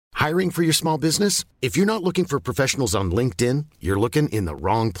Hiring for your small business? If you're not looking for professionals on LinkedIn, you're looking in the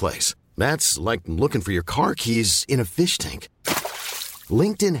wrong place. That's like looking for your car keys in a fish tank.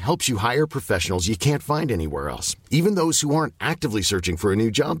 LinkedIn helps you hire professionals you can't find anywhere else, even those who aren't actively searching for a new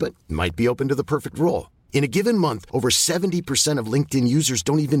job but might be open to the perfect role. In a given month, over 70% of LinkedIn users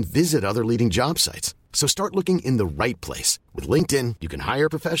don't even visit other leading job sites. So start looking in the right place. With LinkedIn, you can hire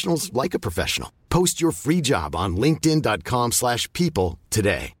professionals like a professional. Post your free job on linkedin.com/people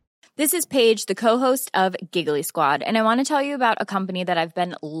today. This is Paige, the co-host of Giggly Squad, and I want to tell you about a company that I've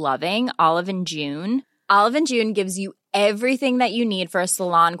been loving, Olive & June. Olive & June gives you everything that you need for a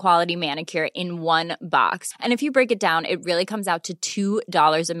salon-quality manicure in one box. And if you break it down, it really comes out to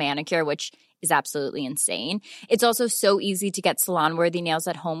 $2 a manicure, which is absolutely insane. It's also so easy to get salon-worthy nails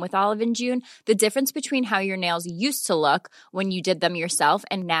at home with Olive & June. The difference between how your nails used to look when you did them yourself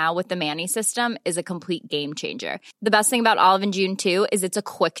and now with the Mani system is a complete game changer. The best thing about Olive & June, too, is it's a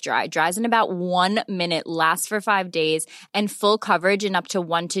quick dry. Dries in about 1 minute, lasts for 5 days, and full coverage in up to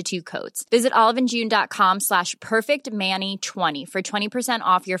 1 to 2 coats. Visit oliveandjune.com/perfectmani20 for 20%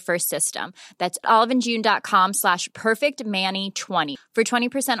 off your first system. That's oliveandjune.com/perfectmani20 for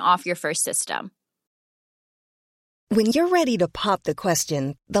 20% off your first system. When you're ready to pop the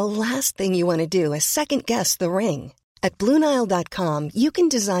question, the last thing you want to do is second-guess the ring. At BlueNile.com, you can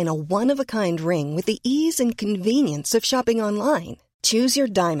design a one-of-a-kind ring with the ease and convenience of shopping online. Choose your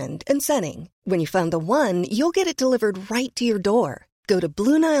diamond and setting. When you find the one, you'll get it delivered right to your door. Go to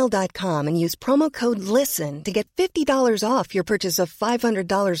BlueNile.com and use promo code LISTEN to get $50 off your purchase of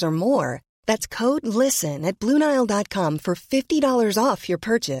 $500 or more. That's code LISTEN at BlueNile.com for $50 off your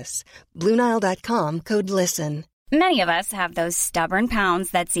purchase. BlueNile.com, code LISTEN. Many of us have those stubborn pounds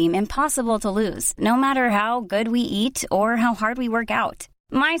that seem impossible to lose, no matter how good we eat or how hard we work out.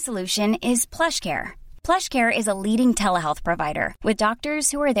 My solution is PlushCare. PlushCare is a leading telehealth provider with doctors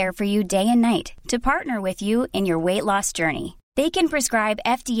who are there for you day and night to partner with you in your weight loss journey. They can prescribe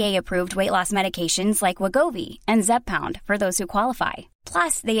FDA-approved weight loss medications like Wegovy and Zepbound for those who qualify.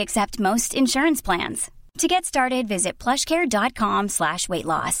 Plus, they accept most insurance plans. To get started, visit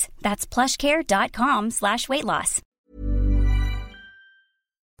plushcare.com/weightloss. That's plushcare.com/weightloss.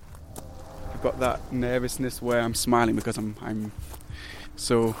 I've got that nervousness where I'm smiling because I'm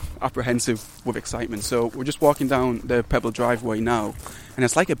so apprehensive with excitement. So we're just walking down the pebble driveway now, and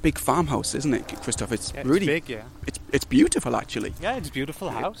it's like a big farmhouse, isn't it, Christoph? It's really big, yeah. It's beautiful, actually. Yeah, it's a beautiful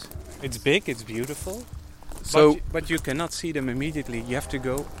house. It's big, it's beautiful. So, but you cannot see them immediately. You have to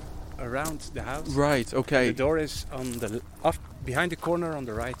go around the house. Right, okay. The door is on the behind the corner on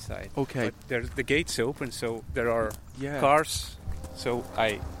the right side. Okay. But the gate's open, so there are cars. So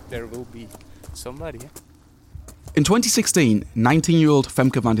there will be somebody. Yeah? In 2016, 19-year-old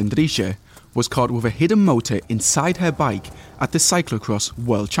Femke van den Driesche was caught with a hidden motor inside her bike at the Cyclocross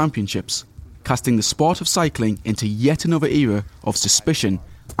World Championships, casting the sport of cycling into yet another era of suspicion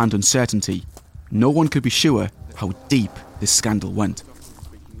and uncertainty. No one could be sure how deep this scandal went.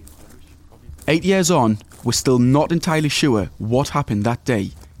 8 years on, we're still not entirely sure what happened that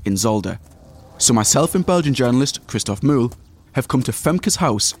day in Zolder. So myself and Belgian journalist Christoph Muhl have come to Femke's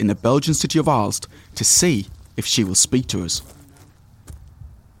house in the Belgian city of Aalst to see if she will speak to us.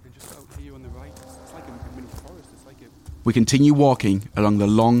 We continue walking along the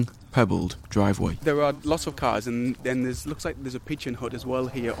long, pebbled driveway. There are lots of cars, and then looks like there's a pigeon hut as well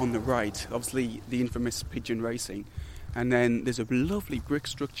here on the right. Obviously, the infamous pigeon racing. And then there's a lovely brick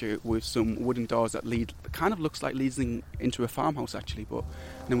structure with some wooden doors that kind of looks like leading into a farmhouse, actually. But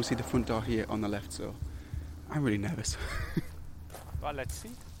then we see the front door here on the left, so I'm really nervous. Well, let's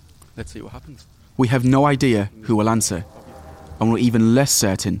see. Let's see what happens. We have no idea who will answer, and we're even less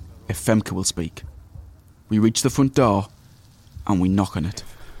certain if Femke will speak. We reach the front door, and we knock on it.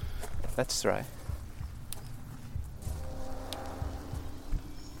 Let's try.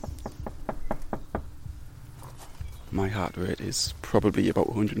 My heart rate is probably about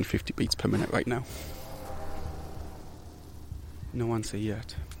 150 beats per minute right now. No answer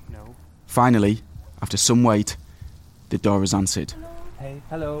yet. No. Finally, after some wait, the door is answered. Hey,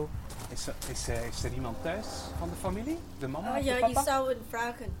 hello. Is er iemand thuis van de familie? De mama of de papa? Ja, je zou het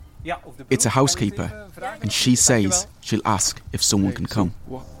vragen. It's a housekeeper, and she says she'll ask if someone can come.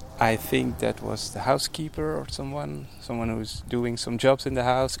 I think that was the housekeeper or someone who's doing some jobs in the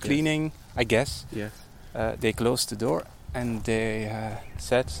house, cleaning, I guess. Yes. They closed the door and they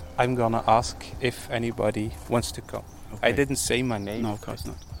said, I'm gonna ask if anybody wants to come. Okay. I didn't say my name. No, of course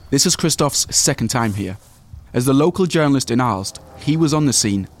not. This is Christoph's second time here. As the local journalist in Aalst, he was on the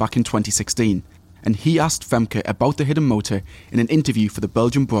scene back in 2016, and he asked Femke about the hidden motor in an interview for the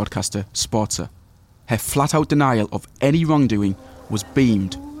Belgian broadcaster Sportza. Her flat-out denial of any wrongdoing was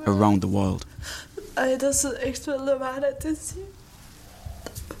beamed around the world. Dat is echt wel de waarheid te zien.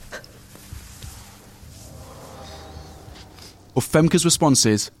 But Femke's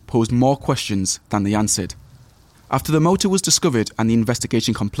responses posed more questions than they answered. After the motor was discovered and the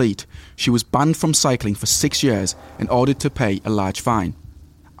investigation complete, she was banned from cycling for 6 years and ordered to pay a large fine.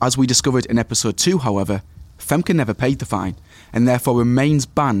 As we discovered in episode 2, however, Femke never paid the fine and therefore remains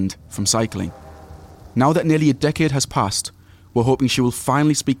banned from cycling. Now that nearly a decade has passed, we're hoping she will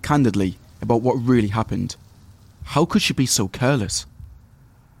finally speak candidly about what really happened. How could she be so careless?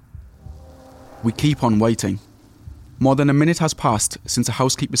 We keep on waiting. More than a minute has passed since a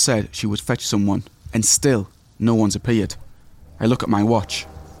housekeeper said she would fetch someone, and still no one's appeared. I look at my watch,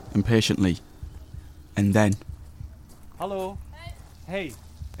 impatiently. And then... Hello. Hey.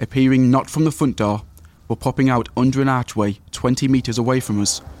 Appearing not from the front door, but popping out under an archway 20 metres away from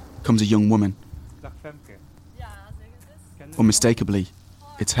us, comes a young woman. Dag Femke. Unmistakably,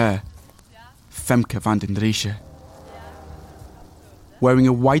 it's her, Femke van den Driesche. Wearing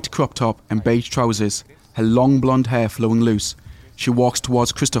a white crop top and beige trousers, her long blonde hair flowing loose, she walks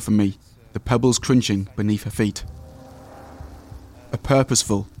towards Christoph and me, the pebbles crunching beneath her feet. A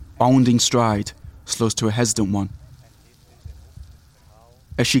purposeful, bounding stride slows to a hesitant one.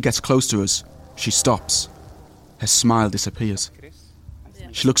 As she gets close to us, she stops. Her smile disappears.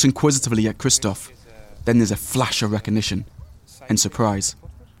 She looks inquisitively at Christoph. Then there's a flash of recognition and surprise.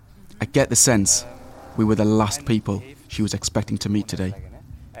 I get the sense we were the last people she was expecting to meet today.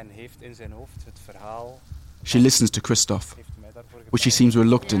 She listens to Christoph, but she seems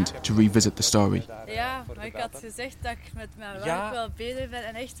reluctant to revisit the story. Ja, maar ik had gezegd dat ik met mijn werk wel bezig ben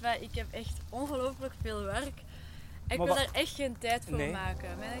en echt waar, ik heb echt ongelooflijk veel werk. Ik wil daar echt geen tijd voor maken.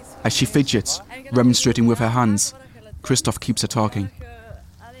 As she fidgets, remonstrating with her hands, Christoph keeps her talking.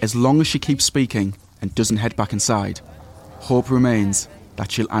 As long as she keeps speaking and doesn't head back inside, hope remains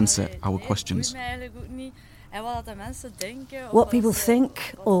that she'll answer our questions. What people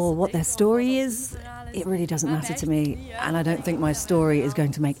think or what their story is, it really doesn't matter to me, and I don't think my story is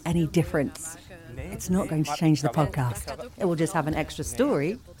going to make any difference. It's not going to change the podcast. It will just have an extra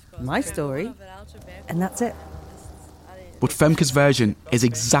story, my story, and that's it. But Femke's version is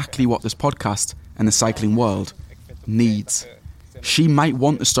exactly what this podcast and the cycling world needs. She might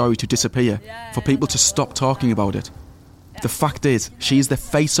want the story to disappear, for people to stop talking about it. The fact is, she is the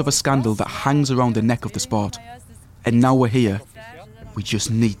face of a scandal that hangs around the neck of the sport. And now we're here, we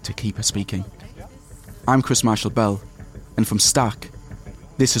just need to keep her speaking. I'm Chris Marshall-Bell, and from Stack,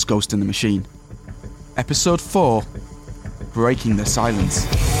 this is Ghost in the Machine. Episode 4, Breaking the Silence.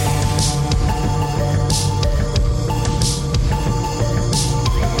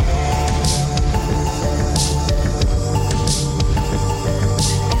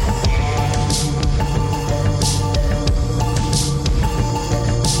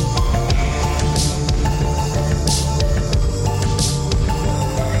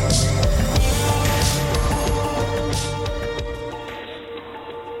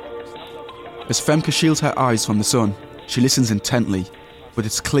 As Femke shields her eyes from the sun, she listens intently, but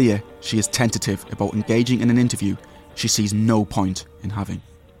it's clear she is tentative about engaging in an interview she sees no point in having.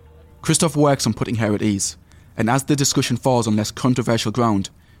 Christoph works on putting her at ease, and as the discussion falls on less controversial ground,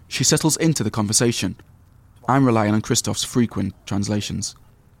 she settles into the conversation. I'm relying on Christoph's frequent translations.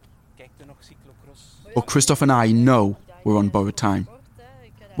 But Christoph and I know we're on borrowed time.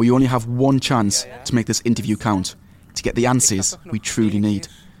 We only have one chance to make this interview count, to get the answers we truly need.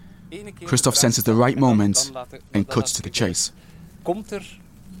 Christoph senses the right moment and cuts to the chase.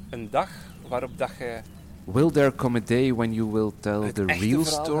 Will there come a day when you will tell the real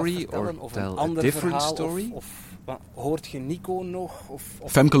story or tell a different story?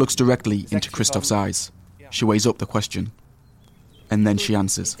 Femke looks directly into Christoph's eyes. She weighs up the question. And then she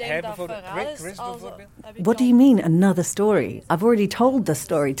answers. What do you mean, another story? I've already told the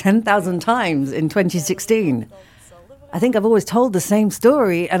story 10,000 times in 2016. I think I've always told the same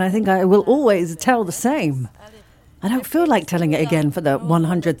story, and I think I will always tell the same. I don't feel like telling it again for the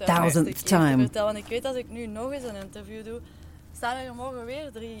 100,000th time.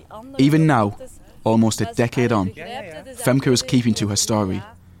 Even now, almost a decade on, Femke is keeping to her story,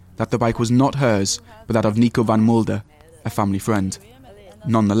 that the bike was not hers, but that of Nico van Mulder, a family friend.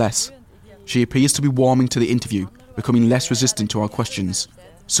 Nonetheless, she appears to be warming to the interview, becoming less resistant to our questions,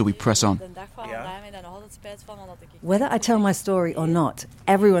 so we press on. Whether I tell my story or not,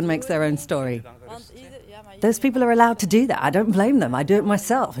 everyone makes their own story. Those people are allowed to do that. I don't blame them. I do it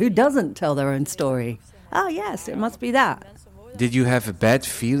myself. Who doesn't tell their own story? Oh, yes, it must be that. Did you have a bad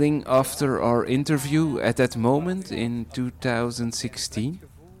feeling after our interview at that moment in 2016?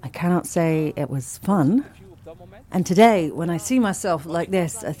 I cannot say it was fun. And today, when I see myself like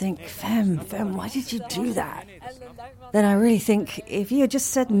this, I think, Fem, why did you do that? Then I really think, if you had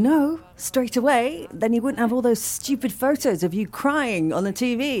just said no straight away, then you wouldn't have all those stupid photos of you crying on the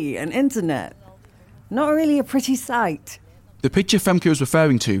TV and internet. Not really a pretty sight. The picture Femke is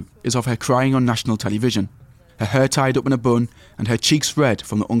referring to is of her crying on national television, her hair tied up in a bun and her cheeks red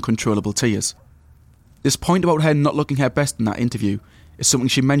from the uncontrollable tears. This point about her not looking her best in that interview is something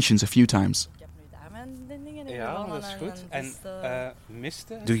she mentions a few times. Ja, dat is goed. En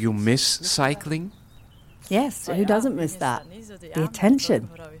miste? Do you miss cycling? Yes, who doesn't miss that? The attention.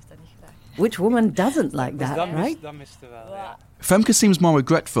 Which woman doesn't like that, right? Femke seems more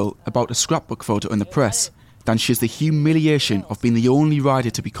regretful about a scrapbook photo in the press than she is the humiliation of being the only rider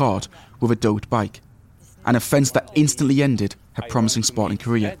to be caught with a doped bike. An offence that instantly ended her promising sporting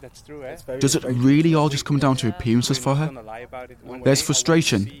career. Does it really all just come down to appearances for her? There's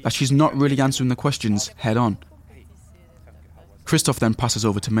frustration that she's not really answering the questions head on. Christoph then passes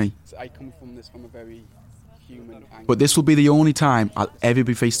over to me. But this will be the only time I'll ever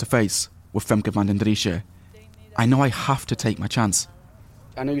be face to face with Femke van den Driesche. I know I have to take my chance.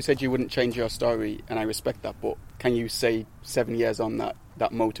 I know you said you wouldn't change your story, and I respect that, but can you say 7 years on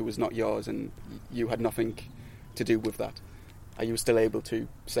that motor was not yours and you had nothing to do with that? Are you still able to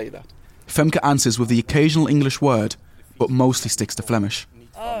say that? Femke answers with the occasional English word, but mostly sticks to Flemish.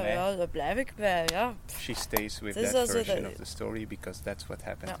 Oh, ja, daar blijf ik bij, ja. She stays with that version of the story because that's what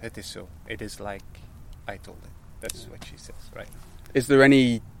happened. Yeah. It is so. It is like I told it. That's what she says, right? Is there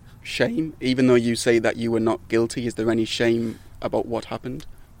any shame, even though you say that you were not guilty, is there any shame about what happened?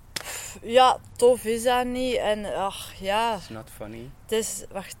 Ja, tof is dat niet. En ach, ja. It's not funny. Het is,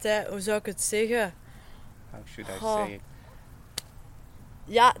 wacht, hoe zou ik het zeggen? How should I say it?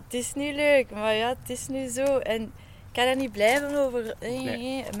 Ja, het is niet leuk, maar ja, het is nu zo. En ik kan er niet blijven over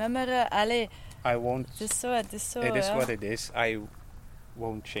memmeren. Allee. I won't. Het is zo, het is zo. It is what it is. I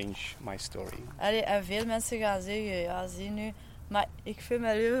won't change my story. Allee, en veel mensen gaan zeggen, ja, zie nu. Maar ik vind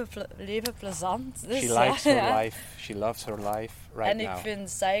mijn leven plezant. Dus she likes her life. She loves her life right now. En ik vind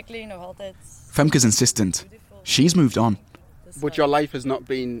cycling nog altijd... Femke's insistent. She's moved on. But your life has not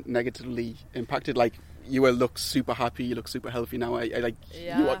been negatively impacted. Like, you look super happy, you look super healthy now.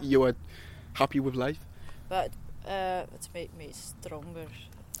 You are happy with life? But it made me stronger.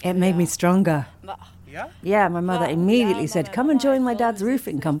 It made me stronger. Yeah? Yeah, my mother immediately said, come and join my dad's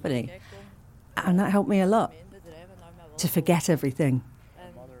roofing company. And that helped me a lot. To forget everything.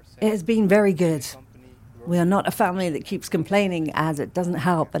 It has been very good. We are not a family that keeps complaining, as it doesn't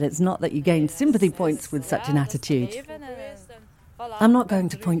help, but it's not that you gain sympathy points with such an attitude. I'm not going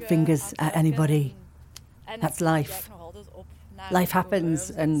to point fingers at anybody. That's life. Life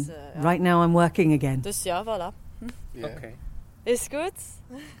happens, and right now I'm working again. Dus ja, voilà. Okay. Is goed?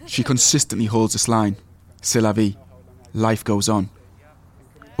 She consistently holds this line. C'est la vie. Life goes on.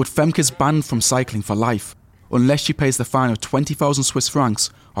 But Femke's banned from cycling for life, unless she pays the fine of 20,000 Swiss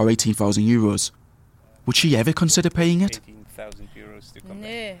francs or 18,000 euros. Would she ever consider paying it? 18,000 euros to come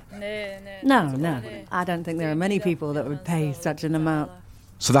back. No. I don't think there are many people that would pay such an amount.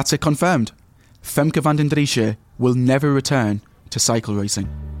 So that's it confirmed. Femke van den Driesche will never return to cycle racing.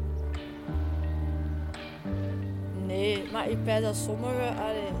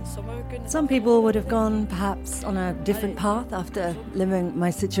 Some people would have gone perhaps on a different path after living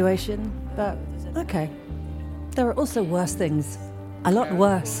my situation, but okay. There are also worse things, a lot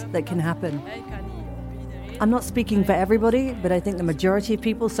worse, that can happen. I'm not speaking for everybody, but I think the majority of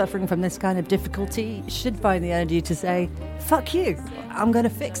people suffering from this kind of difficulty should find the energy to say, fuck you, I'm going to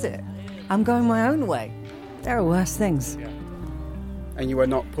fix it. I'm going my own way. There are worse things. And you are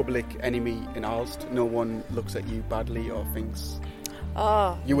not public enemy in Aalst? No one looks at you badly or thinks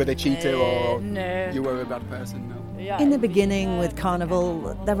you were the cheater or you were a bad person? No. In the beginning with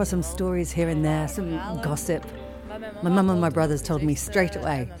Carnival, there were some stories here and there, some gossip. My mum and my brothers told me straight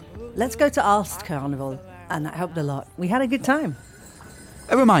away, let's go to Aalst Carnival. And that helped a lot. We had a good time.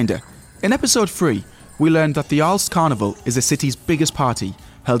 A reminder, in episode 3, we learned that the Aalst Carnival is the city's biggest party,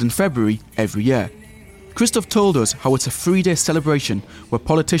 held in February every year. Christoph told us how it's a 3-day celebration where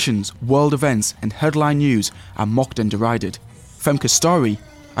politicians, world events and headline news are mocked and derided. Femke's story,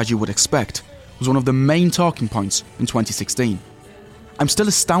 as you would expect, was one of the main talking points in 2016. I'm still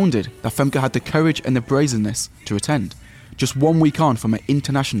astounded that Femke had the courage and the brazenness to attend, just 1 week on from her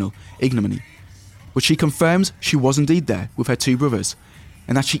international ignominy. But she confirms she was indeed there with her 2 brothers,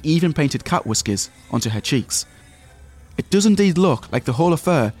 and that she even painted cat whiskers onto her cheeks. It does indeed look like the whole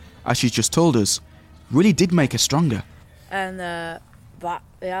affair, as she's just told us, really did make her stronger. En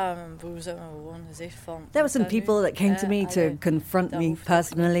Mijn broers hebben gewoon gezegd van... There were some people that came to me to confront me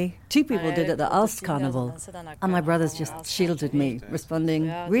personally. 2 people did at the Aalst Carnival. And my brothers just shielded me,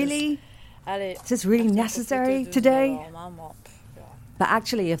 responding, really? Is this really necessary today? But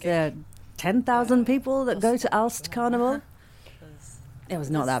actually, if there are 10,000 people that go to Aalst Carnival, it was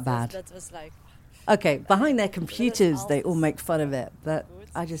not that bad. Okay, behind their computers, they all make fun of it, but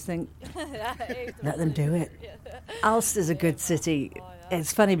I just think, let them do it. Aalst is a good city.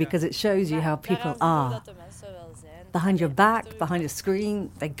 It's funny because it shows you how people are. Behind your back, behind a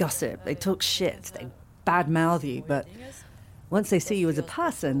screen, they gossip, they talk shit, they badmouth you, but once they see you as a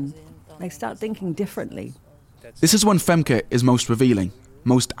person, they start thinking differently. This is when Femke is most revealing,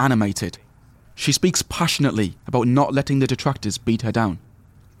 most animated. She speaks passionately about not letting the detractors beat her down.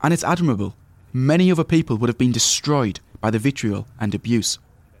 And it's admirable. Many other people would have been destroyed by the vitriol and abuse.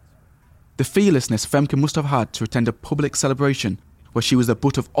 The fearlessness Femke must have had to attend a public celebration where she was the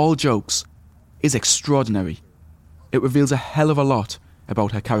butt of all jokes is extraordinary. It reveals a hell of a lot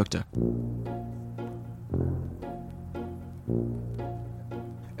about her character.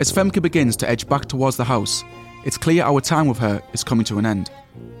 As Femke begins to edge back towards the house, it's clear our time with her is coming to an end.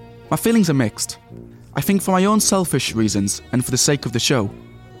 My feelings are mixed. I think for my own selfish reasons and for the sake of the show,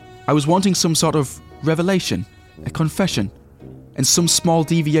 I was wanting some sort of revelation, a confession, and some small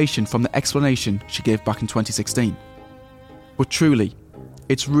deviation from the explanation she gave back in 2016. But truly,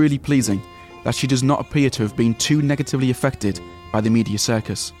 it's really pleasing that she does not appear to have been too negatively affected by the media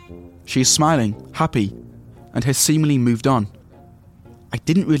circus. She is smiling, happy, and has seemingly moved on. I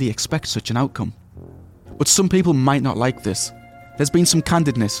didn't really expect such an outcome. But some people might not like this. There's been some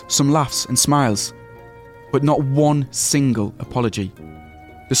candidness, some laughs and smiles, but not one single apology.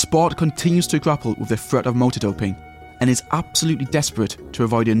 The sport continues to grapple with the threat of motor doping and is absolutely desperate to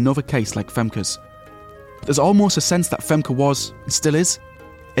avoid another case like Femke's. There's almost a sense that Femke was, and still is,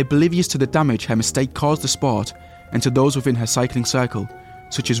 oblivious to the damage her mistake caused the sport and to those within her cycling circle,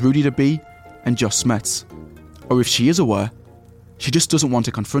 such as Rudy de Bie and Jos Smets. Or if she is aware, she just doesn't want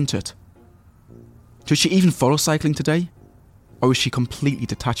to confront it. Does she even follow cycling today? Or is she completely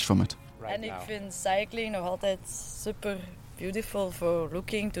detached from it? En ik vind cycling nog altijd super beautiful for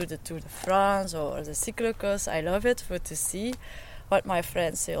looking to the Tour de France or the cyclocross. I love it for to see what my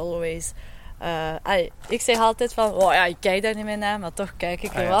friends say always. Ik zeg altijd van, oh ja, ik kijk daar niet meer naar, maar toch kijk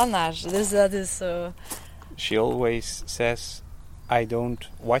ik er wel naar. Dus dat is zo. She always says, I don't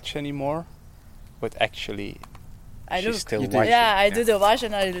watch anymore, but actually she's still watching. Yeah, I do the watch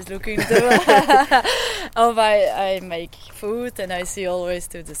and I looking of I make food and I see always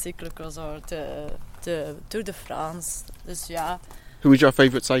to the cyclocross or to Tour de France. Dus ja. Who is your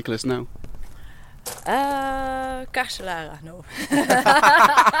favourite cyclist now? Cancellara, no.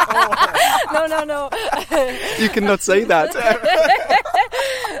 No. You cannot say that.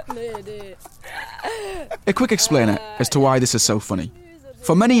 Nee. A quick explainer as to why this is so funny.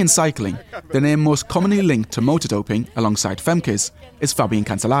 For many in cycling, the name most commonly linked to motor doping alongside Femke's is Fabian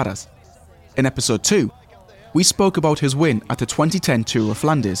Cancellara's. In episode 2, we spoke about his win at the 2010 Tour of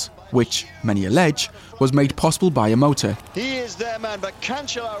Flanders, which, many allege, was made possible by a motor. He is their man, but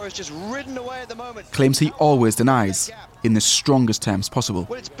Cancellara is just ridden away at the moment. Claims he always denies, in the strongest terms possible.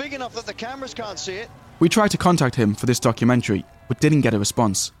 Well, it's big enough that the cameras can't see it. We tried to contact him for this documentary, but didn't get a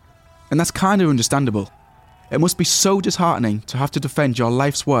response. And that's kind of understandable. It must be so disheartening to have to defend your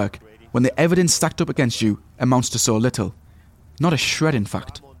life's work when the evidence stacked up against you amounts to so little. Not a shred, in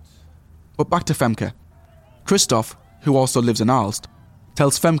fact. But back to Femke. Christoph, who also lives in Aalst,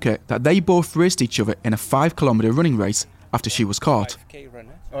 tells Femke that they both raced each other in a 5-kilometer running race after she was caught.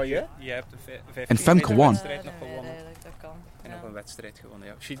 Oh yeah? And Femke won.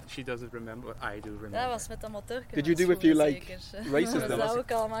 She doesn't remember, but I do remember. Dat was met amateur. Did you do a few races? Dat is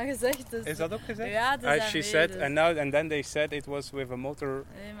ook allemaal gezegd. Dus is dat ook gezegd? Ja, she said, and then they said it was with a motor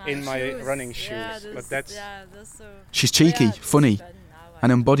in my running shoes. But that's so. She's cheeky, funny,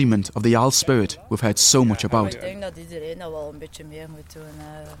 an embodiment of the Aalst spirit we've heard so much about. Ik denk dat iedereen dat wel een beetje meer moet doen.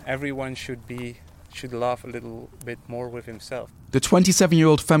 Everyone should laugh a little bit more with himself. The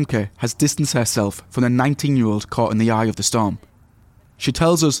 27-year-old Femke has distanced herself from the 19-year-old caught in the eye of the storm. She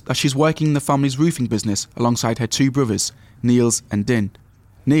tells us that she's working in the family's roofing business alongside her 2 brothers, Niels and Din.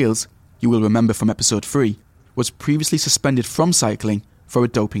 Niels, you will remember from episode 3, was previously suspended from cycling for a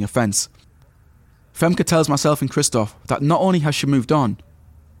doping offence. Femke tells myself and Christoph that not only has she moved on,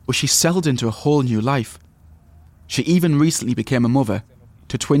 but she's settled into a whole new life. She even recently became a mother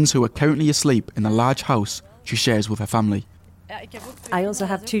to twins who are currently asleep in a large house she shares with her family. I also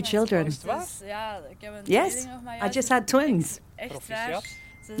have 2 children. Yes, I just had twins.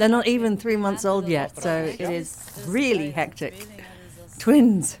 They're not even 3 months old yet, so it is really hectic.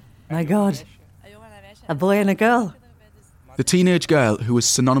 Twins. My God. A boy and a girl. The teenage girl who was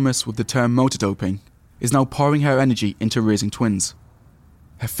synonymous with the term motor doping is now pouring her energy into raising twins.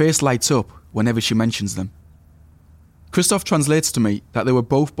 Her face lights up whenever she mentions them. Christoph translates to me that they were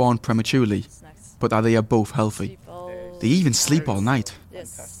both born prematurely, but that they are both healthy. They even sleep all night.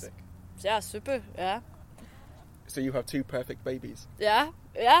 Yes. Fantastic. Yeah, super, yeah. So you have 2 perfect babies? Yeah,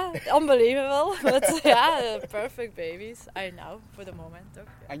 unbelievable. But yeah, perfect babies. I know, for the moment. Okay.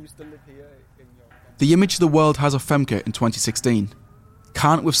 And you still live here in your... The image the world has of Femke in 2016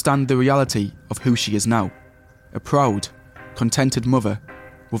 can't withstand the reality of who she is now. A proud, contented mother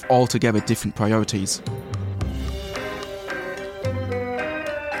with altogether different priorities.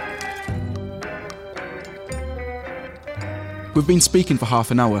 We've been speaking for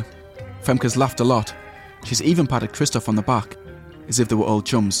half an hour. Femke's laughed a lot. She's even patted Christoph on the back, as if they were old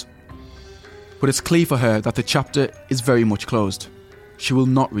chums. But it's clear for her that the chapter is very much closed. She will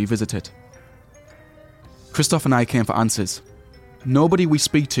not revisit it. Christoph and I came for answers. Nobody we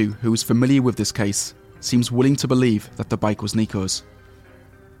speak to who is familiar with this case seems willing to believe that the bike was Nico's.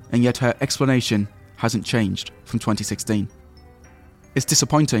 And yet her explanation hasn't changed from 2016. It's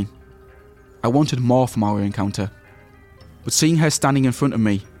disappointing. I wanted more from our encounter. But seeing her standing in front of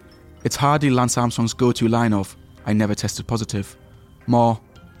me, it's hardly Lance Armstrong's go-to line of, I never tested positive. More,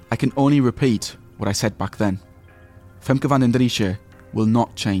 I can only repeat what I said back then. Femke van den Driesche will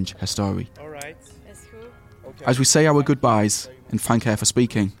not change her story. Alright. As we say our goodbyes and thank her for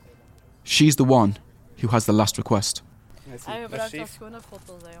speaking, she's the one who has the last request.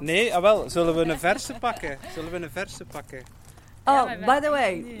 Nee, wel, zullen we een verse pakken? Oh, by the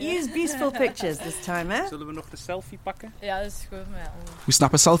way, use beautiful pictures this time, eh? Zullen we nog de selfie pakken? Ja, dat is goed. We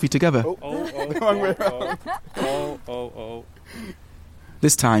snap a selfie together. Oh.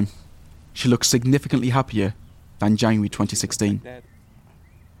 This time, she looks significantly happier than January 2016.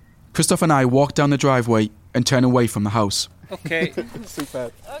 Christoph and I walk down the driveway and turn away from the house. Okay.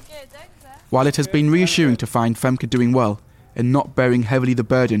 Super. Okay, thanks. While it has been reassuring to find Femke doing well and not bearing heavily the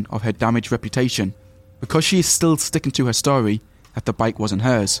burden of her damaged reputation, because she is still sticking to her story that the bike wasn't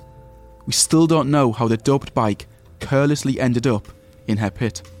hers, we still don't know how the doped bike carelessly ended up in her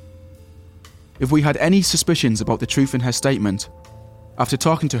pit. If we had any suspicions about the truth in her statement, after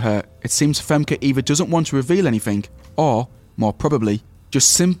talking to her, it seems Femke either doesn't want to reveal anything or, more probably,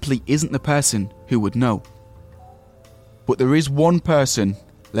 just simply isn't the person who would know. But there is one person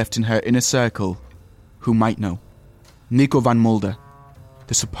left in her inner circle who might know. Nico van Mulder,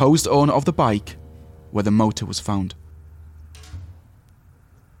 the supposed owner of the bike where the motor was found.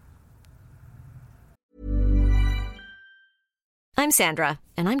 I'm Sandra,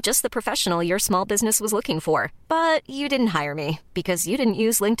 and I'm just the professional your small business was looking for. But you didn't hire me because you didn't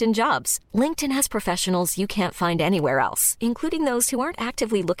use LinkedIn Jobs. LinkedIn has professionals you can't find anywhere else, including those who aren't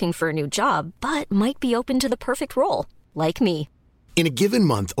actively looking for a new job, but might be open to the perfect role, like me. In a given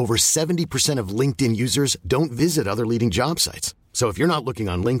month, over 70% of LinkedIn users don't visit other leading job sites. So if you're not looking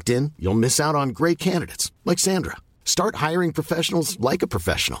on LinkedIn, you'll miss out on great candidates like Sandra. Start hiring professionals like a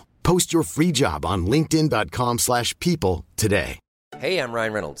professional. Post your free job on linkedin.com/people today. Hey, I'm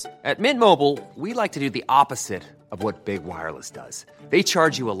Ryan Reynolds. At Mint Mobile, we like to do the opposite of what Big Wireless does. They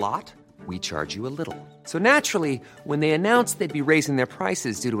charge you a lot, we charge you a little. So naturally, when they announced they'd be raising their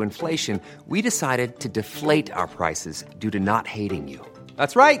prices due to inflation, we decided to deflate our prices due to not hating you.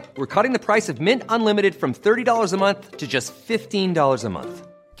 That's right. We're cutting the price of Mint Unlimited from $30 a month to just $15 a month.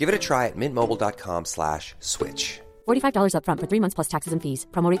 Give it a try at mintmobile.com/switch. $45 up front for 3 months plus taxes and fees.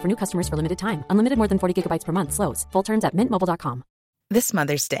 Promo rate for new customers for limited time. Unlimited more than 40 gigabytes per month. Slows full terms at mintmobile.com. This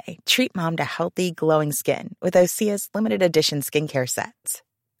Mother's Day, treat mom to healthy, glowing skin with Osea's limited edition skincare sets.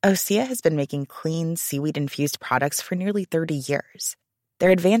 Osea has been making clean, seaweed-infused products for nearly 30 years.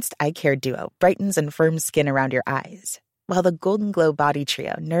 Their advanced eye care duo brightens and firms skin around your eyes, while the Golden Glow Body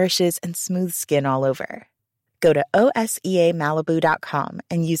Trio nourishes and smooths skin all over. Go to OSEAMalibu.com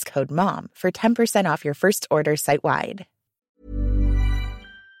and use code MOM for 10% off your first order site-wide.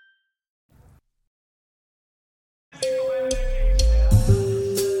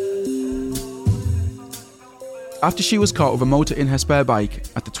 After she was caught with a motor in her spare bike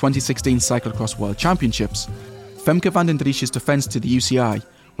at the 2016 Cyclocross World Championships, Femke van den Driesche's defence to the UCI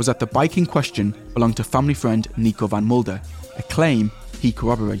was that the bike in question belonged to family friend Nico van Mulder, a claim he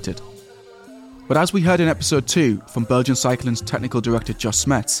corroborated. But as we heard in episode 2 from Belgian Cycling's technical director Jos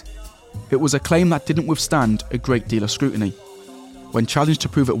Smets, it was a claim that didn't withstand a great deal of scrutiny. When challenged to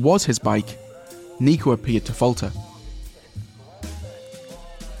prove it was his bike, Nico appeared to falter.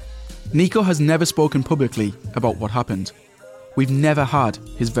 Nico has never spoken publicly about what happened. We've never had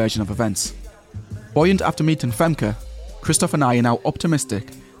his version of events. Buoyant after meeting Femke, Christoph and I are now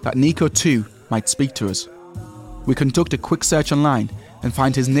optimistic that Nico too might speak to us. We conduct a quick search online and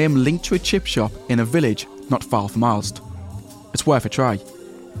find his name linked to a chip shop in a village not far from Aalst. It's worth a try.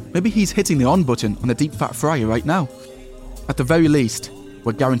 Maybe he's hitting the on button on the deep fat fryer right now. At the very least,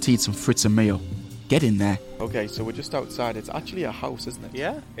 we're guaranteed some Fritz and meal. Get in there. Okay, so we're just outside. It's actually a house, isn't it?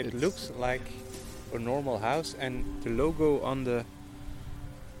 Yeah, it looks like a normal house, and the logo on the...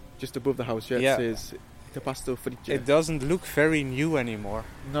 Just above the house, it says Impasto Frittje. It doesn't look very new anymore.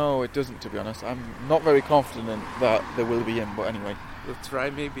 No, it doesn't, to be honest. I'm not very confident that there will be in, but anyway. We'll try,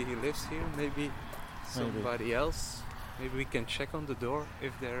 maybe he lives here, maybe somebody else. Maybe we can check on the door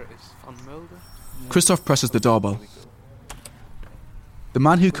if there is Van Mulder. Christoph presses the doorbell. The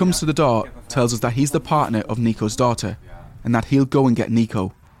man who comes to the door tells us that he's the partner of Nico's daughter and that he'll go and get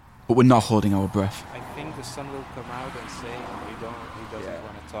Nico, but we're not holding our breath. I think the son will come out and say he doesn't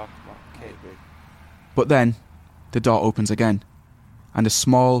want to talk. Okay. But then, the door opens again, and a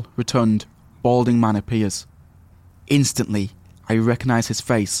small, rotund, balding man appears. Instantly, I recognise his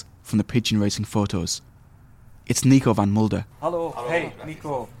face from the pigeon racing photos. It's Nico van Mulder. Hallo, hey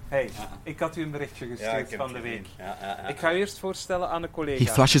Nico. Hey, ik had u een berichtje gestuurd van de week. Ik ga u eerst voorstellen aan de collega.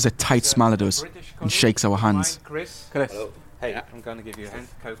 He flashes a tight smile at us and shakes our hands. Chris. Hey, I'm going to give you a hand.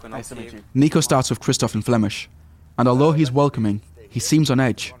 Nice to meet you. Nico starts with Christoph in Flemish, and although he's welcoming, he seems on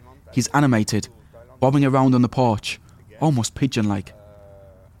edge. He's animated, bobbing around on the porch, almost pigeon-like.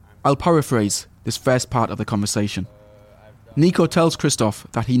 I'll paraphrase this first part of the conversation. Nico tells Christoph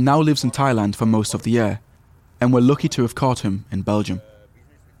that he now lives in Thailand for most of the year, and we're lucky to have caught him in Belgium.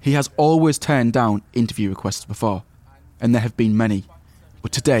 He has always turned down interview requests before, and there have been many.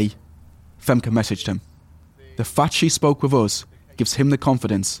 But today, Femke messaged him. The fact she spoke with us gives him the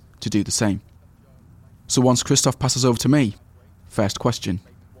confidence to do the same. So once Christoph passes over to me, first question,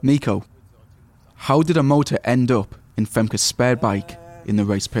 Nico, how did a motor end up in Femke's spare bike in the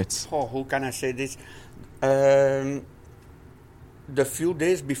race pits? How can I say this? The few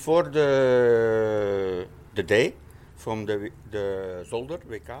days before the day from the Zolder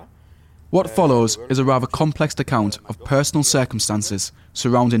WK. What follows is a rather complex account of personal circumstances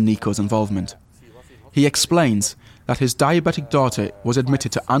surrounding Nico's involvement. He explains that his diabetic daughter was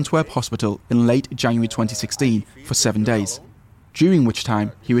admitted to Antwerp Hospital in late January 2016 for 7 days, during which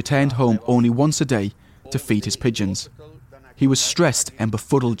time he returned home only once a day to feed his pigeons. He was stressed and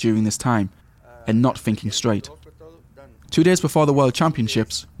befuddled during this time and not thinking straight. 2 days before the World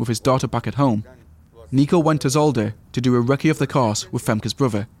Championships, with his daughter back at home, Nico went to Zolder to do a recce of the course with Femke's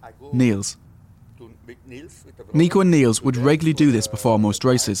brother, Niels. Nico and Niels would regularly do this before most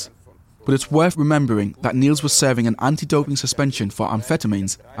races, but it's worth remembering that Niels was serving an anti-doping suspension for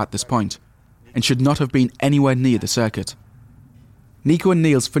amphetamines at this point, and should not have been anywhere near the circuit. Nico and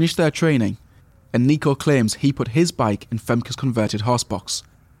Niels finished their training, and Nico claims he put his bike in Femke's converted horse box.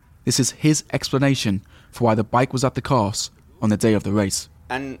 This is his explanation for why the bike was at the course on the day of the race.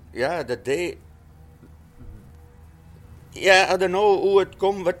 And the day... I don't know who it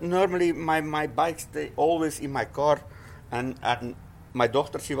come, but normally my bikes, they always in my car. And my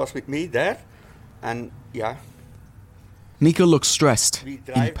daughter, she was with me there. And Nico looks stressed,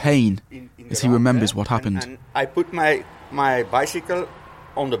 in pain, as he remembers what happened. And I put my bicycle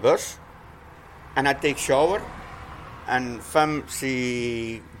on the bus, and I take shower, and Fem,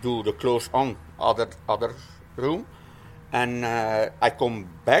 she do the clothes on other room, and I come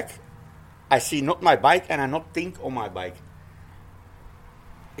back, I see not my bike, and I not think on my bike.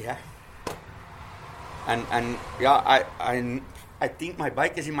 I think my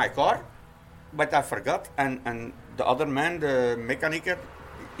bike is in my car, but I forgot, and the other man, the mechanic,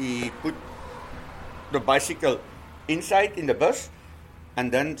 he put the bicycle inside in the bus,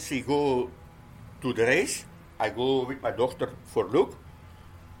 and then she go to the race. I go with my daughter for look.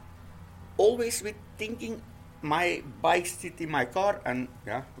 Always with thinking my bike sit in my car, and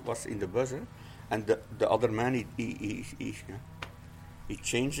was in the bus, and the other man he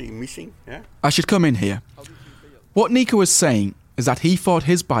changed, he missing. I should come in here. What Nico was saying is that he thought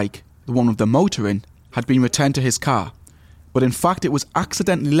his bike, the one with the motor in, had been returned to his car, but in fact it was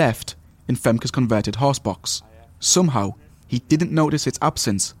accidentally left in Femke's converted horse box. Somehow, he didn't notice its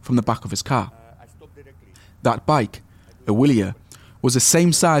absence from the back of his car. That bike, a Willier, was the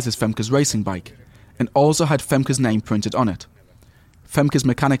same size as Femke's racing bike, and also had Femke's name printed on it. Femke's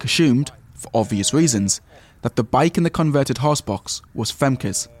mechanic assumed, for obvious reasons, that the bike in the converted horse box was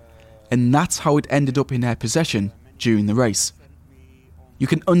Femke's, and that's how it ended up in her possession during the race. You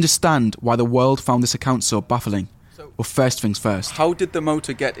can understand why the world found this account so baffling. But first things first. How did the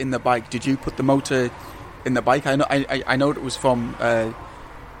motor get in the bike? Did you put the motor in the bike? I know it was from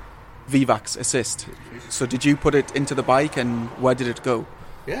Vivax assist. So did you put it into the bike, and where did it go?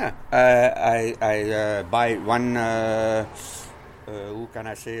 Yeah, I buy one. Who can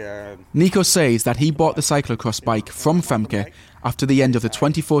I say? Nico says that he bought the cyclocross bike from Femke after the end of the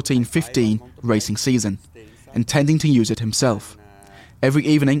 2014-15 racing season, intending to use it himself. Every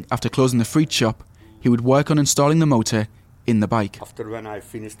evening after closing the fruit shop, he would work on installing the motor in the bike. After when I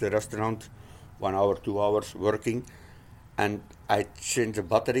finished the restaurant, 1 hour, 2 hours working, and I change the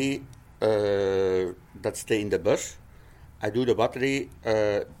battery that stay in the bus. I do the battery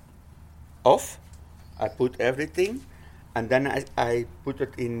off. I put everything, and then I put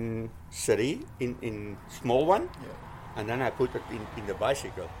it in serie, in small one, and then I put it in the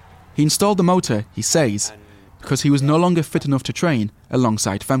bicycle. He installed the motor, he says, because he was no longer fit enough to train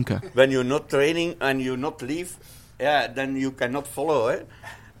alongside Femke. When you're not training and you not leave, then you cannot follow it.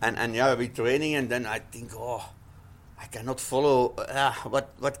 And we training, and then I think, I cannot follow.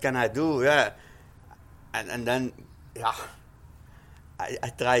 What can I do? Yeah, and then I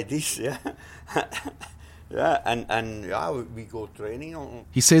try this. Yeah, we go training.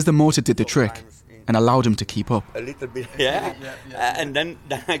 He says the motor did the trick and allowed him to keep up. A little bit, and then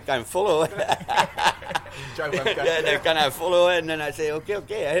I can follow. Then can I follow, and then I say,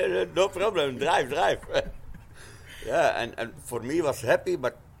 okay, no problem, drive. And for me it was happy,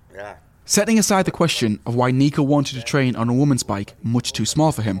 but yeah. Setting aside the question of why Nico wanted to train on a woman's bike much too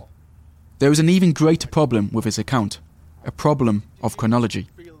small for him, there is an even greater problem with his account, a problem of chronology.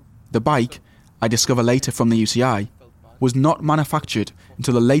 The bike, I discover later from the UCI, was not manufactured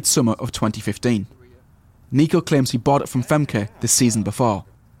until the late summer of 2015. Nico claims he bought it from Femke the season before.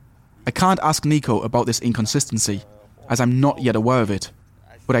 I can't ask Nico about this inconsistency, as I'm not yet aware of it,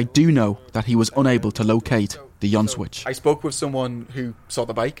 but I do know that he was unable to locate the on switch. I spoke with someone who saw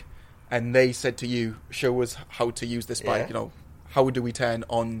the bike, and they said to you, show us how to use this bike, how do we turn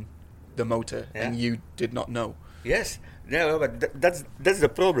on the motor, and you did not know. Yes, but that's the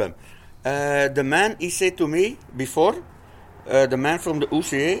problem. The man, he said to me before, the man from the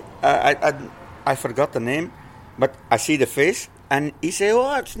UCI, I forgot the name, but I see the face, and he said,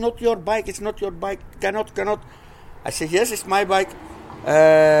 it's not your bike, cannot. I said, yes, it's my bike.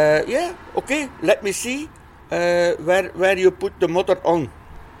 Okay, let me see where you put the motor on.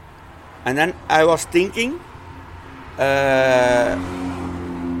 And then I was thinking,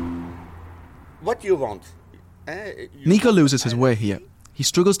 what you want? Nico loses his way here. He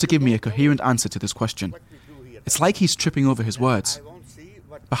struggles to give me a coherent answer to this question. It's like he's tripping over his words.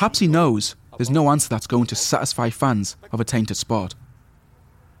 Perhaps he knows there's no answer that's going to satisfy fans of a tainted sport.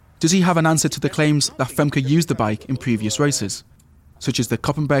 Does he have an answer to the claims that Femke used the bike in previous races, such as the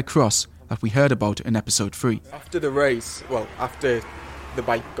Koppenberg Cross that we heard about in episode 3? After the race, after the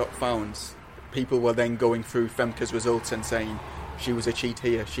bike got found, people were then going through Femke's results and saying she was a cheat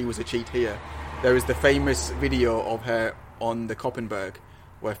here, she was a cheat here. There is the famous video of her on the Koppenberg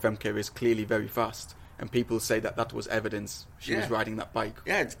where Femke is clearly very fast, and people say that was evidence she was riding that bike.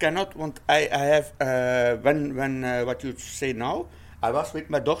 Yeah, it cannot want. I have when what you say now. I was with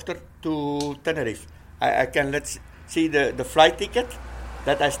my daughter to Tenerife. I can let's see the flight ticket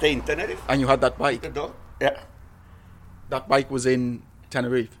that I stay in Tenerife. And you had that bike? Yeah. That bike was in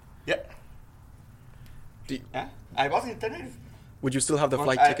Tenerife? Yeah. I was in Tenerife. Would you still have the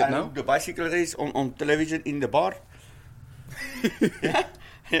flight ticket now? The bicycle race on television in the bar.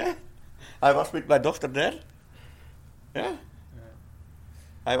 Yeah. I was with my daughter there. Yeah.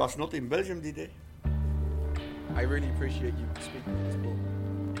 I was not in Belgium that day. I really appreciate you speaking to this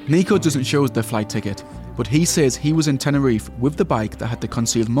book. Nico doesn't show us the flight ticket, but he says he was in Tenerife with the bike that had the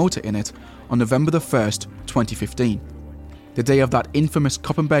concealed motor in it on November the 1st, 2015. The day of that infamous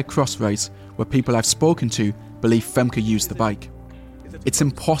Koppenberg Cross race where people I've spoken to believe Femke used the bike. It's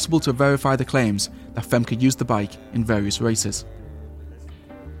impossible to verify the claims that Femke used the bike in various races.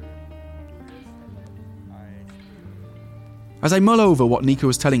 As I mull over what Nico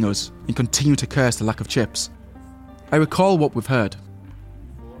is telling us and continue to curse the lack of chips, I recall what we've heard.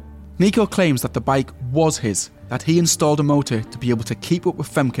 Nico claims that the bike was his, that he installed a motor to be able to keep up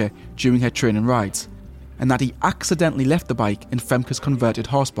with Femke during her training rides, and that he accidentally left the bike in Femke's converted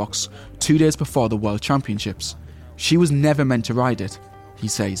horsebox 2 days before the World Championships. She was never meant to ride it, he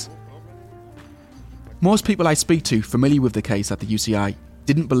says. Most people I speak to familiar with the case at the UCI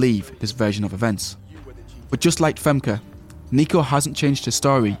didn't believe this version of events. But just like Femke, Nico hasn't changed his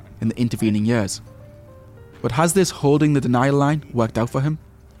story in the intervening years. But has this holding the denial line worked out for him?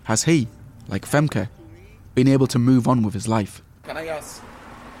 Has he, like Femke, been able to move on with his life? Can I ask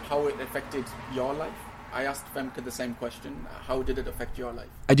how it affected your life? I asked Femke the same question. How did it affect your life?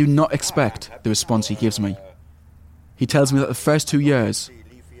 I do not expect the response he gives me. He tells me that the first 2 years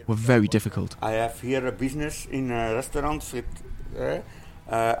were very difficult. I have here a business in a restaurant.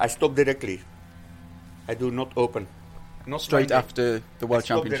 I stop directly. I do not open. Not straight after the World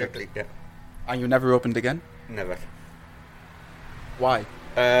Championship? Directly, yeah. And you never opened again? Never. Why?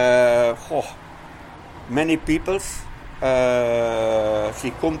 Many people, she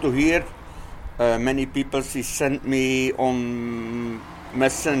come to here. Many people, she sent me on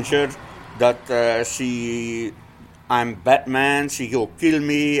Messenger that I'm Batman, she go kill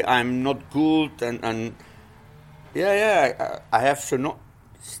me, I'm not good, and I have to not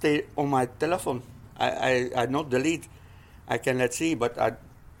stay on my telephone. I not delete. I cannot see, but I...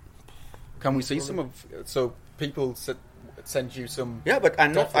 Can we see some of... So people send you some... Yeah, but I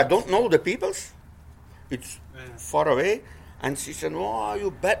don't know the peoples. It's far away. And she said, "Oh,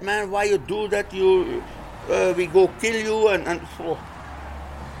 you Batman, why you do that? We go kill you." And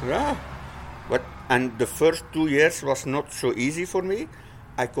yeah. And the first 2 years was not so easy for me.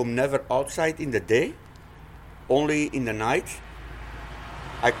 I come never outside in the day, only in the night.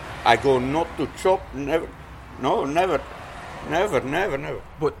 I go not to shop, never.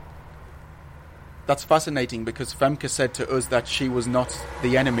 But that's fascinating, because Femke said to us that she was not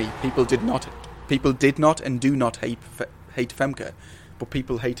the enemy. People did not and do not hate Femke, but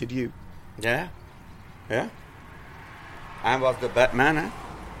people hated you. Yeah. I was the Batman, eh?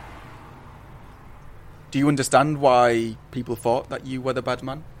 Do you understand why people thought that you were the bad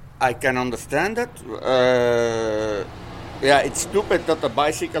man? I can understand that. It's stupid that the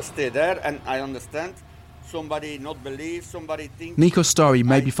bicycle stay there, and I understand. Somebody not believe, somebody think... Nico's story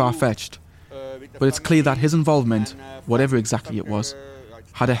may be far-fetched, but it's clear that his involvement, whatever exactly it was,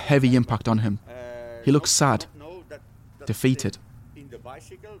 had a heavy impact on him. He looks sad, defeated.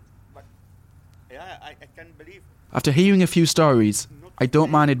 After hearing a few stories, I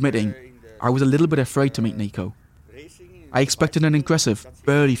don't mind admitting I was a little bit afraid to meet Nico. I expected an aggressive,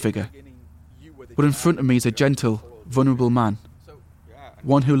 burly figure, but in front of me is a gentle, vulnerable man,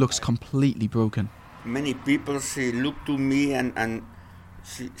 one who looks completely broken. Many people, she look to me and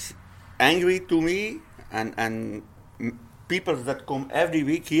she angry to me, and people that come every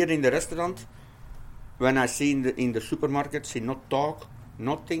week here in the restaurant, when I see in the supermarket, she not talk,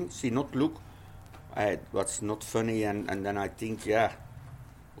 nothing, she not look. What's not funny, and then I think, okay,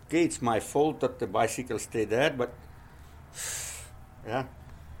 it's my fault that the bicycle stay there, but yeah.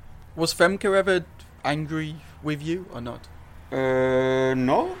 Was Femke ever angry with you or not?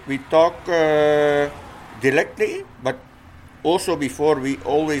 No, we talk directly, but also before we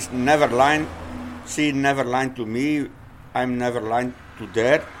always never lie. She never lied to me, I'm never lying to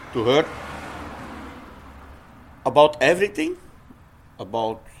her. About everything,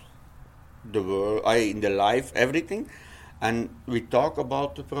 about the world, in the life, everything. And we talk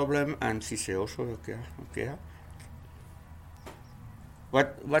about the problem, and she say also, okay.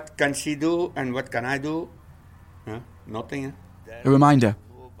 What can she do, and what can I do? Nothing. A reminder,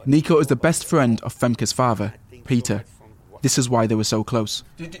 Nico is the best friend of Femke's father, Peter. This is why they were so close.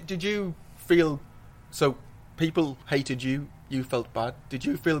 Did you feel... So, people hated you, you felt bad. Did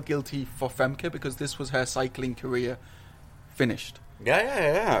you feel guilty for Femke, because this was her cycling career finished?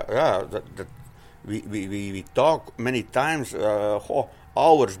 Yeah. We talk many times,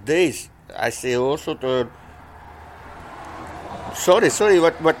 hours, days. I say also to her, sorry.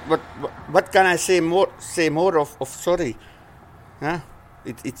 What can I say more? Say more of sorry.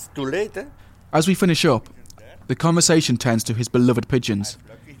 It's too late. As we finish up, the conversation turns to his beloved pigeons.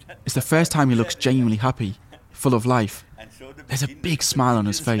 It's the first time he looks genuinely happy, full of life. There's a big smile on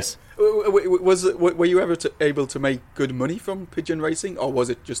his face. Were you ever able to make good money from pigeon racing, or was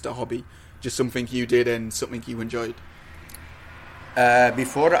it just a hobby, just something you did and something you enjoyed?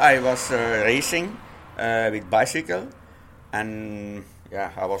 Before I was racing with bicycle, and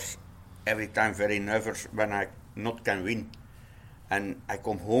I was every time very nervous when I not can win, and I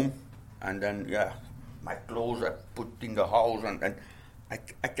come home, and then my clothes I put in the house, and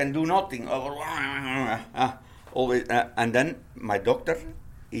I can do nothing. Always, and then my doctor,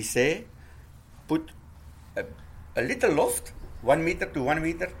 he say, put a little loft, 1 meter to 1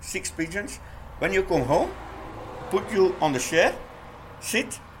 meter, 6 pigeons. When you come home, put you on the chair,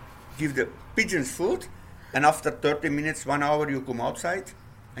 sit, give the pigeons food, and after 30 minutes, 1 hour, you come outside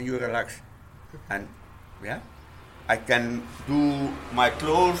and you relax. And I can do my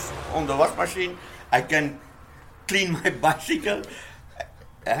clothes on the wash machine. I can clean my bicycle.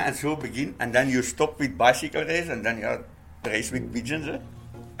 And so begin, and then you stop with bicycle race, and then you race with pigeons.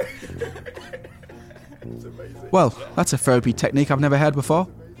 Well, that's a therapy technique I've never heard before.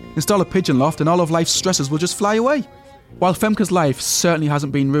 Install a pigeon loft and all of life's stresses will just fly away. While Femke's life certainly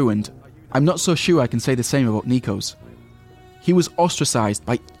hasn't been ruined, I'm not so sure I can say the same about Nico's. He was ostracised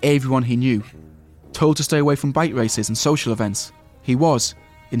by everyone he knew, told to stay away from bike races and social events. He was,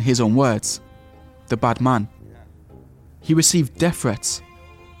 in his own words, the bad man. He received death threats.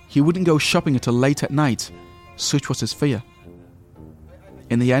 He wouldn't go shopping until late at night, such was his fear.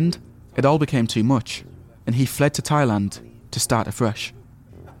 In the end, it all became too much, and he fled to Thailand to start afresh.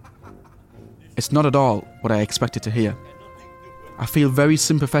 It's not at all what I expected to hear. I feel very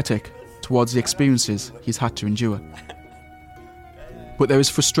sympathetic towards the experiences he's had to endure. But there is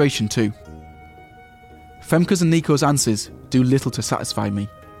frustration too. Femke's and Nico's answers do little to satisfy me.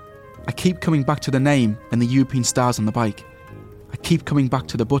 I keep coming back to the name and the European stars on the bike. I keep coming back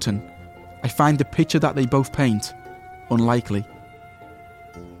to the button. I find the picture that they both paint unlikely.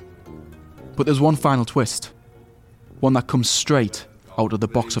 But there's one final twist. One that comes straight out of the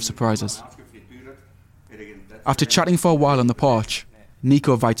box of surprises. After chatting for a while on the porch,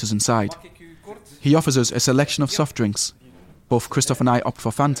 Nico invites us inside. He offers us a selection of soft drinks. Both Christoph and I opt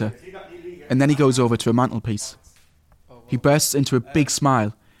for Fanta, and then he goes over to a mantelpiece. He bursts into a big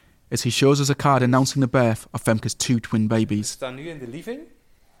smile as he shows us a card announcing the birth of Femke's 2 twin babies. We staan nu in de living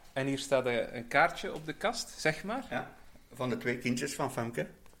en hier staat een kaartje op de kast, zeg maar. Ja, van de 2 kindjes van Femke.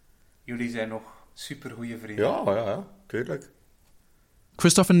 Jullie zijn nog supergoeie vrienden. Ja, tuurlijk.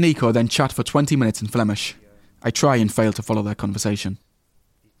 Christoph and Nico then chat for 20 minutes in Flemish. I try and fail to follow their conversation.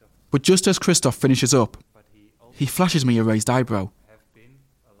 But just as Christoph finishes up, he flashes me a raised eyebrow.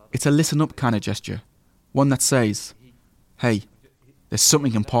 It's a listen up kind of gesture, one that says, "Hey, there's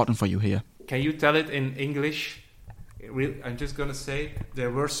something important for you here." Can you tell it in English? I'm just going to say,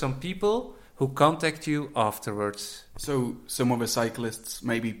 there were some people who contact you afterwards. So some other cyclists,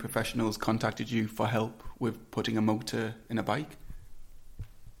 maybe professionals, contacted you for help with putting a motor in a bike?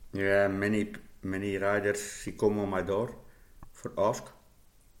 Yeah, many riders, they come on my door for ask.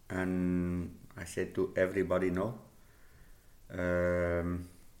 And I said to everybody no.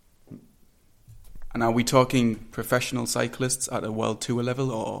 And are we talking professional cyclists at a World Tour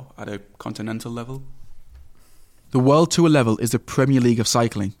level or at a continental level? The World Tour level is the Premier League of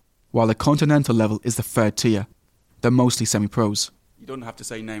cycling, while the continental level is the third tier. They're mostly semi-pros. You don't have to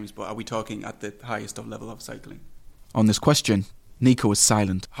say names, but are we talking at the highest of level of cycling? On this question, Nico is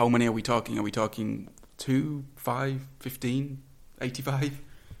silent. How many are we talking? Are we talking 2, 5, 15, 85?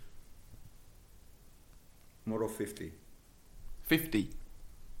 More of 50. 50?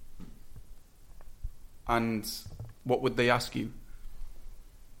 And what would they ask you?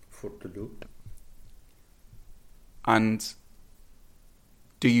 For to do. And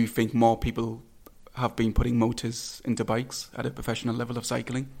do you think more people have been putting motors into bikes at a professional level of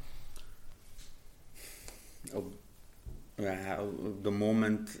cycling? The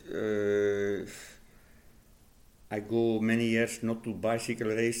moment I go many years not to bicycle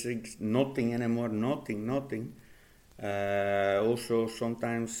racing, nothing anymore, nothing. Also,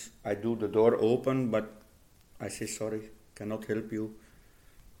 sometimes I do the door open, but I say sorry, cannot help you,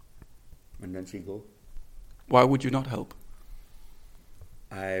 and then she go. Why would you not help?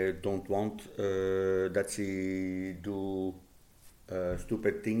 I don't want that she do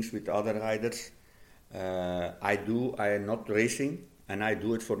stupid things with other riders. I am not racing, and I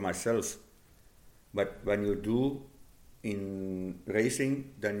do it for myself. But when you do in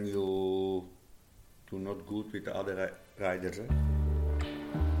racing, then you do not good with the other riders.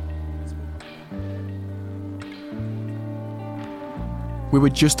 We were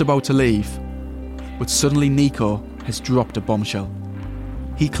just about to leave, but suddenly Nico has dropped a bombshell.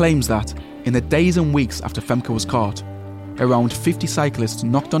 He claims that, in the days and weeks after Femke was caught, around 50 cyclists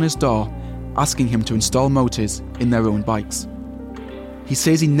knocked on his door asking him to install motors in their own bikes. He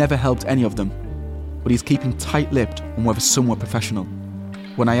says he never helped any of them, but he's keeping tight-lipped on whether some were professional.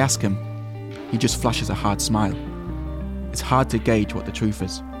 When I ask him, he just flashes a hard smile. It's hard to gauge what the truth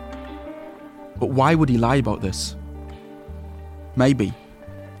is. But why would he lie about this? Maybe,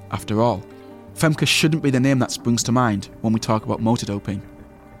 after all, Femke shouldn't be the name that springs to mind when we talk about motor doping.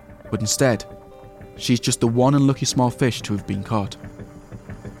 But instead, she's just the one unlucky small fish to have been caught.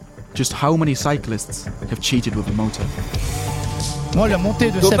 Just how many cyclists have cheated with a motor? Moi, la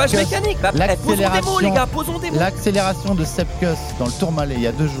montée de Sepp Kuss, l'accélération de Sepp Kuss dans le Tourmalet il y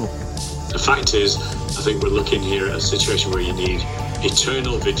a 2 jours. The fact is, I think we're looking here at a situation where you need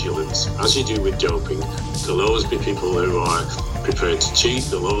eternal vigilance, as you do with doping. There'll always be people who are prepared to cheat.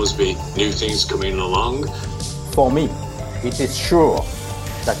 There'll always be new things coming along. For me, it is sure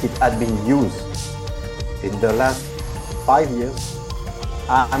that it had been used in the last 5 years.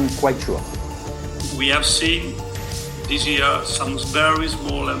 I'm quite sure. We have seen this year some very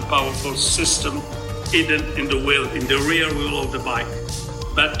small and powerful system hidden in the wheel, in the rear wheel of the bike.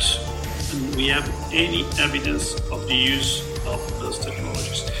 But we have any evidence of the use adopt those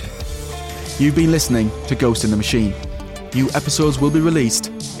technologies. You've been listening to Ghost in the Machine. New episodes will be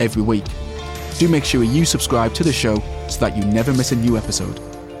released every week. Do make sure you subscribe to the show so that you never miss a new episode.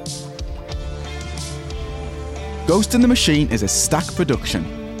 Ghost in the Machine is a Stack production.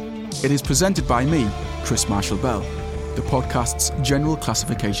 It is presented by me, Chris Marshall-Bell, the podcast's general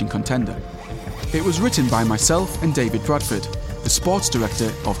classification contender. It was written by myself and David Bradford, the sports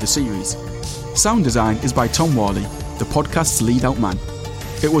director of the series. Sound design is by Tom Worley, the podcast's lead-out man.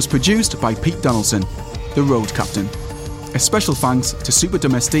 It was produced by Pete Donaldson, the road captain. A special thanks to Super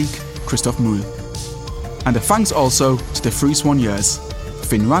Domestique, Christophe Moule. And a thanks also to the Free Swan Years,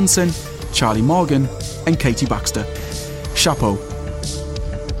 Finn Ranson, Charlie Morgan and Katie Baxter. Chapeau.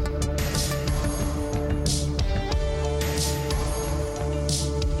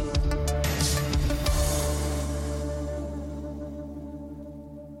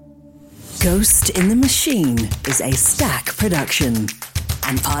 Ghost in the Machine is a Stack production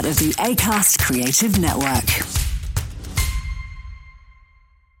and part of the Acast Creative Network.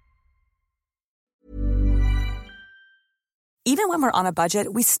 Even when we're on a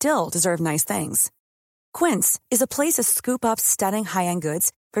budget, we still deserve nice things. Quince is a place to scoop up stunning high-end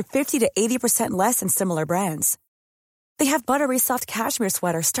goods for 50 to 80% less than similar brands. They have buttery soft cashmere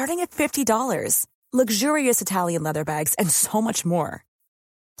sweaters starting at $50, luxurious Italian leather bags, and so much more.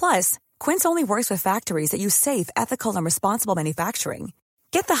 Plus, Quince only works with factories that use safe, ethical, and responsible manufacturing.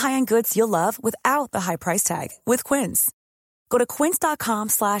 Get the high-end goods you'll love without the high price tag with Quince. Go to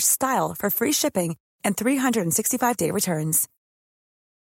quince.com/style for free shipping and 365-day returns.